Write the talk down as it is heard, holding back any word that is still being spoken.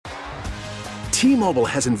T-Mobile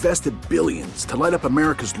has invested billions to light up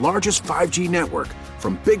America's largest 5G network,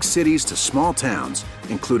 from big cities to small towns,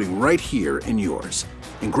 including right here in yours.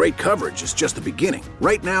 And great coverage is just the beginning.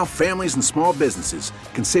 Right now, families and small businesses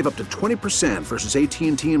can save up to 20% versus AT&T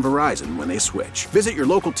and Verizon when they switch. Visit your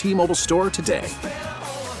local T-Mobile store today.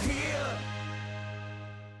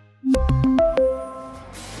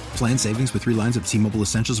 Plan savings with 3 lines of T-Mobile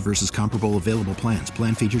Essentials versus comparable available plans.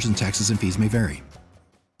 Plan features and taxes and fees may vary.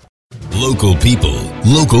 Local people,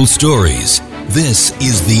 local stories. This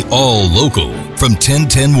is the All Local from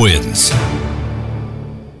 1010 Wins.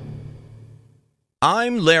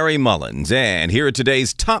 I'm Larry Mullins, and here are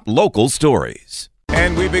today's top local stories.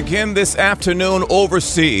 And we begin this afternoon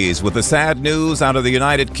overseas with the sad news out of the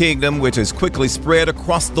United Kingdom, which has quickly spread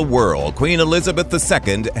across the world. Queen Elizabeth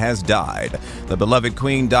II has died. The beloved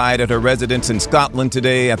queen died at her residence in Scotland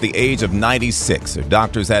today at the age of 96. Her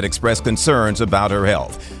doctors had expressed concerns about her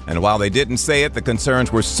health. And while they didn't say it, the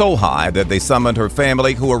concerns were so high that they summoned her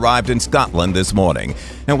family, who arrived in Scotland this morning.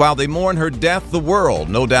 And while they mourn her death, the world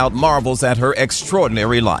no doubt marvels at her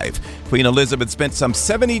extraordinary life. Queen Elizabeth spent some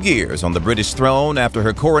 70 years on the British throne after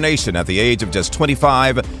her coronation at the age of just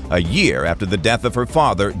 25, a year after the death of her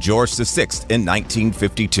father, George VI, in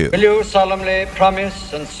 1952. Will you solemnly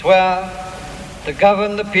promise and swear to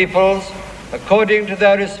govern the peoples according to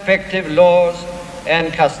their respective laws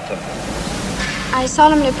and customs? I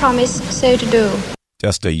solemnly promise so to do.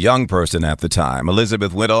 Just a young person at the time,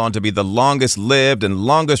 Elizabeth went on to be the longest-lived and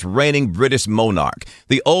longest-reigning British monarch,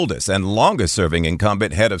 the oldest and longest-serving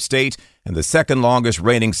incumbent head of state, and the second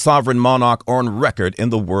longest-reigning sovereign monarch on record in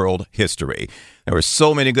the world history. There were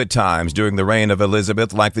so many good times during the reign of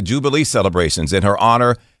Elizabeth, like the Jubilee celebrations in her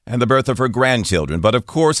honor and the birth of her grandchildren, but of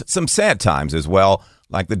course some sad times as well,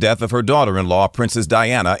 like the death of her daughter-in-law, Princess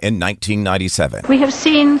Diana, in 1997. We have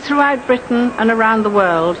seen throughout Britain and around the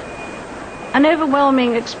world an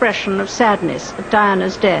overwhelming expression of sadness at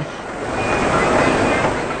Diana's death.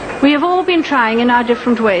 We have all been trying in our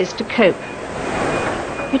different ways to cope.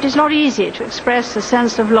 It is not easy to express a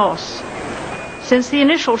sense of loss, since the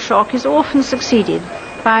initial shock is often succeeded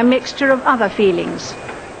by a mixture of other feelings: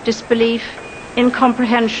 disbelief,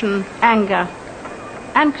 incomprehension, anger,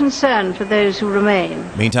 and concern for those who remain.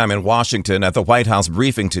 Meantime, in Washington, at the White House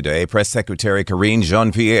briefing today, Press Secretary Karine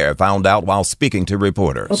Jean-Pierre found out while speaking to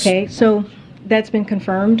reporters. Okay, so that's been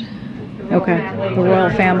confirmed. Okay, the royal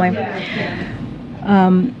family.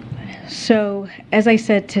 So, as I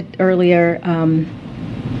said earlier,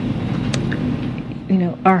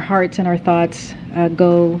 our hearts and our thoughts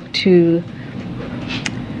go to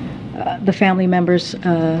the family members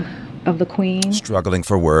of the Queen. Struggling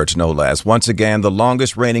for words, no less. Once again, the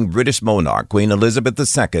longest reigning British monarch, Queen Elizabeth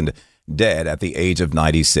II, dead at the age of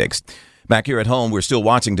 96. Back here at home, we're still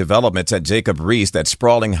watching developments at Jacob Riis, that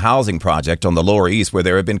sprawling housing project on the Lower East, where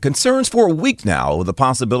there have been concerns for a week now with the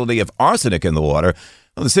possibility of arsenic in the water.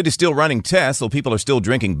 Well, the city's still running tests, so people are still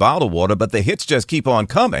drinking bottled water, but the hits just keep on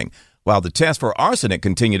coming. While the tests for arsenic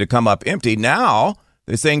continue to come up empty, now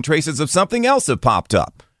they're saying traces of something else have popped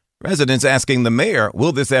up. Residents asking the mayor,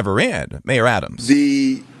 will this ever end? Mayor Adams.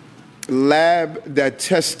 The lab that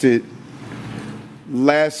tested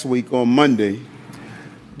last week on Monday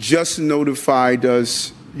just notified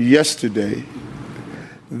us yesterday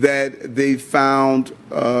that they found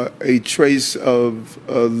a trace of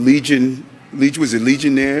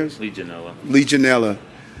Legionnaires? Legionella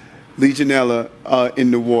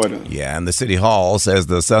in the water. Yeah, and the city hall says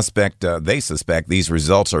they suspect these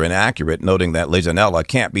results are inaccurate, noting that Legionella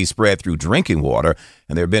can't be spread through drinking water,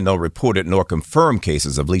 and there have been no reported nor confirmed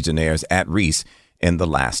cases of Legionnaires at Riis in the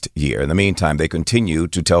last year. In the meantime, they continue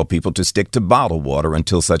to tell people to stick to bottled water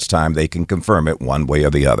until such time they can confirm it one way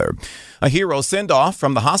or the other. A hero send-off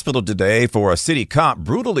from the hospital today for a city cop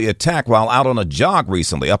brutally attacked while out on a jog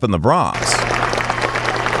recently up in the Bronx.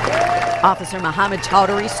 Officer Muhammad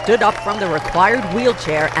Chowdhury stood up from the required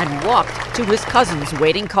wheelchair and walked to his cousin's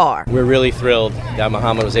waiting car. We're really thrilled that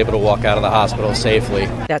Muhammad was able to walk out of the hospital safely.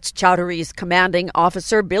 That's Chowdhury's commanding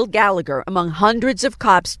officer, Bill Gallagher, among hundreds of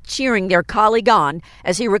cops cheering their colleague on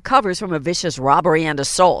as he recovers from a vicious robbery and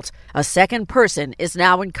assault. A second person is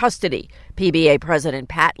now in custody. PBA President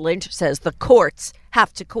Pat Lynch says the courts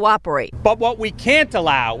have to cooperate. But what we can't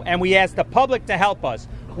allow, and we ask the public to help us,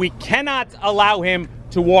 we cannot allow him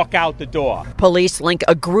to walk out the door. Police link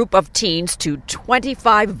a group of teens to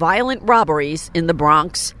 25 violent robberies in the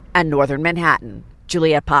Bronx and northern Manhattan.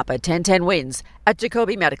 Juliette Papa, 1010 Wins at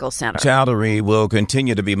Jacoby Medical Center. Chowdhury will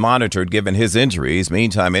continue to be monitored given his injuries.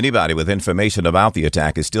 Meantime, anybody with information about the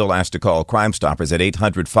attack is still asked to call Crime Stoppers at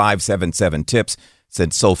 800-577-TIPS.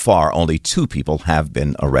 since so far only 2 people have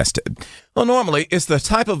been arrested. Well, normally, it's the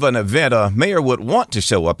type of an event a mayor would want to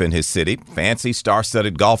show up in his city. Fancy,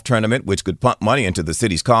 star-studded golf tournament, which could pump money into the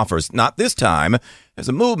city's coffers. Not this time. There's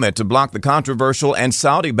a movement to block the controversial and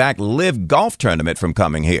Saudi-backed Live Golf Tournament from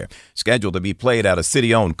coming here. Scheduled to be played at a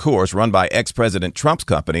city-owned course run by ex-President Trump's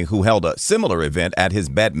company, who held a similar event at his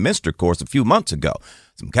Bedminster course a few months ago.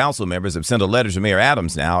 Some council members have sent a letter to Mayor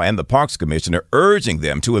Adams now and the Parks Commissioner urging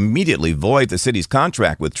them to immediately void the city's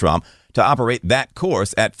contract with Trump to operate that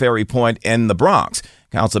course at Ferry Point in the Bronx.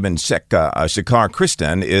 Councilman Shekar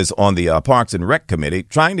Kristen is on the Parks and Rec Committee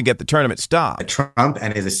trying to get the tournament stopped. Trump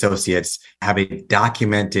and his associates have a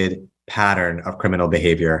documented pattern of criminal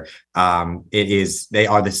behavior. They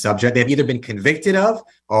are the subject. They've either been convicted of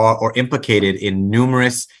or implicated in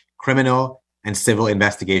numerous criminal and civil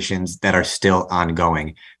investigations that are still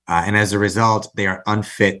ongoing. And as a result, they are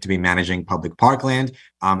unfit to be managing public parkland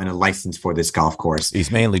and a license for this golf course.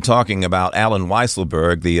 He's mainly talking about Alan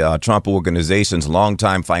Weisselberg, the Trump Organization's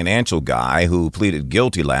longtime financial guy who pleaded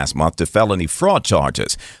guilty last month to felony fraud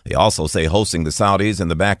charges. They also say hosting the Saudis in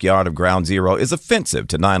the backyard of Ground Zero is offensive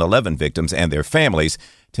to 9/11 victims and their families.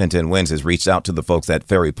 1010 Wins has reached out to the folks at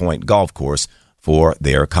Ferry Point Golf Course for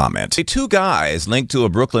their comment. 2 guys linked to a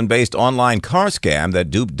Brooklyn-based online car scam that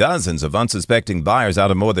duped dozens of unsuspecting buyers out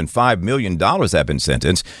of more than $5 million have been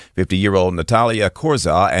sentenced. 50-year-old Natalia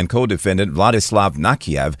Korza and co-defendant Vladislav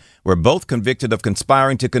Nakiev were both convicted of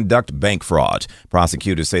conspiring to conduct bank fraud.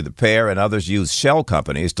 Prosecutors say the pair and others used shell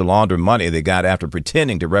companies to launder money they got after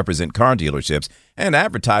pretending to represent car dealerships and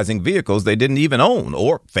advertising vehicles they didn't even own,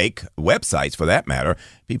 or fake websites for that matter.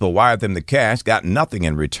 People wired them the cash, got nothing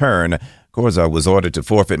in return. Korza was ordered to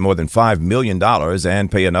forfeit more than $5 million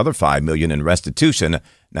and pay another $5 million in restitution.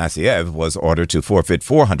 Nasiev was ordered to forfeit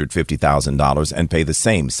 $450,000 and pay the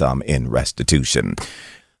same sum in restitution.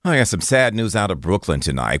 I got some sad news out of Brooklyn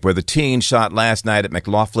tonight, where the teen shot last night at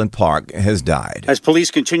McLaughlin Park has died. As police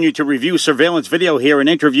continue to review surveillance video here and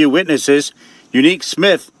interview witnesses, Unique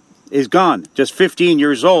Smith is gone, just 15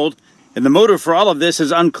 years old, and the motive for all of this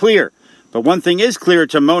is unclear. But one thing is clear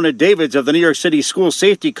to Mona Davids of the New York City School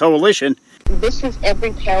Safety Coalition. This is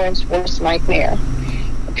every parent's worst nightmare.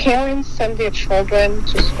 Parents send their children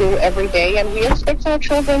to school every day, and we expect our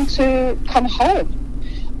children to come home.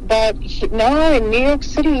 But now in New York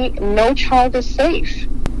City, no child is safe.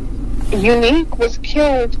 Unique was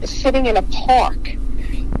killed sitting in a park.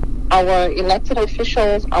 Our elected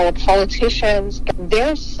officials, our politicians,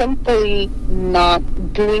 they're simply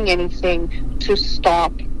not doing anything to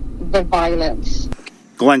stop the violence.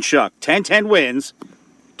 Glenn Schuck, 1010 Wins,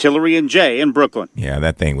 Tillery and Jay in Brooklyn. Yeah,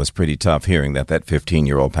 that thing was pretty tough hearing that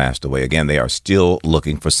 15-year-old passed away. Again, they are still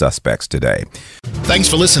looking for suspects today. Thanks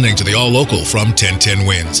for listening to the All Local from 1010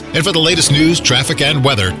 Wins. And for the latest news, traffic, and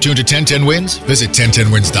weather, tune to 1010 Wins, visit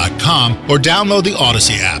 1010wins.com, or download the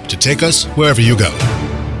Odyssey app to take us wherever you go.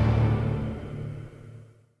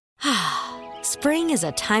 Spring is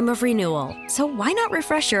a time of renewal, so why not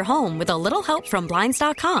refresh your home with a little help from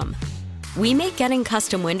Blinds.com? We make getting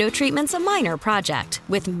custom window treatments a minor project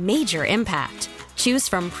with major impact. Choose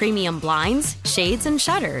from premium blinds, shades, and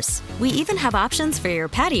shutters. We even have options for your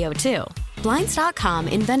patio, too. Blinds.com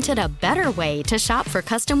invented a better way to shop for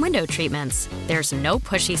custom window treatments. There's no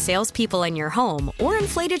pushy salespeople in your home or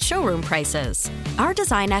inflated showroom prices. Our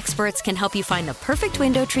design experts can help you find the perfect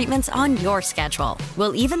window treatments on your schedule.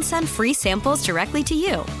 We'll even send free samples directly to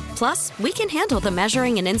you. Plus, we can handle the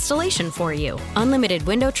measuring and installation for you. Unlimited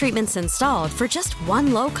window treatments installed for just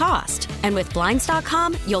one low cost. And with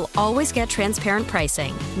Blinds.com, you'll always get transparent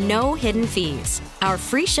pricing. No hidden fees. Our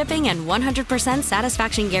free shipping and 100%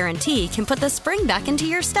 satisfaction guarantee can put the spring back into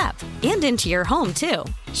your step and into your home, too.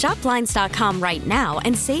 Shop Blinds.com right now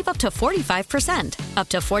and save up to 45%. Up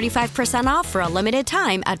to 45% off for a limited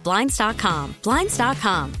time at Blinds.com.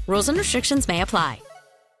 Blinds.com. Rules and restrictions may apply.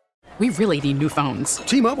 We really need new phones.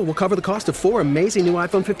 T-Mobile will cover the cost of 4 amazing new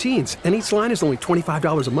iPhone 15s, and each line is only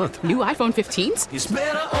 $25 a month. New iPhone 15s? It's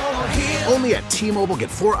better over here. Only at T-Mobile, get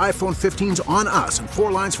 4 iPhone 15s on us and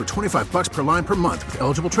 4 lines for $25 per line per month with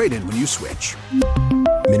eligible trade-in when you switch.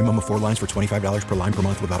 Minimum of 4 lines for $25 per line per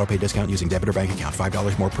month with autopay discount using debit or bank account.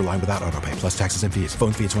 $5 more per line without autopay, plus taxes and fees.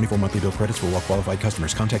 Phone fee at 24 monthly bill credits for well-qualified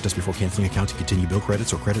customers. Contact us before canceling account to continue bill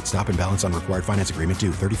credits or credit stop and balance on required finance agreement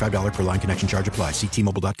due. $35 per line connection charge applies. See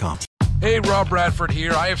T-Mobile.com. Hey, Rob Bradford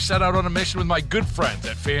here. I have set out on a mission with my good friends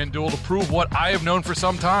at FanDuel to prove what I have known for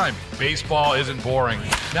some time. Baseball isn't boring.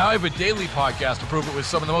 Now I have a daily podcast to prove it with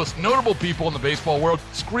some of the most notable people in the baseball world,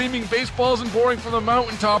 screaming baseball isn't boring from the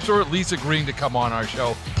mountaintops, or at least agreeing to come on our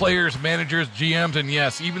show. Players, managers, GMs, and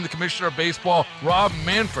yes, even the commissioner of baseball, Rob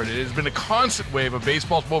Manfred. It has been a constant wave of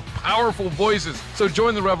baseball's most powerful voices. So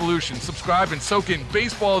join the revolution. Subscribe and soak in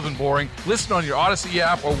Baseball Isn't Boring. Listen on your Odyssey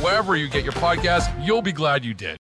app or wherever you get your podcasts. You'll be glad you did.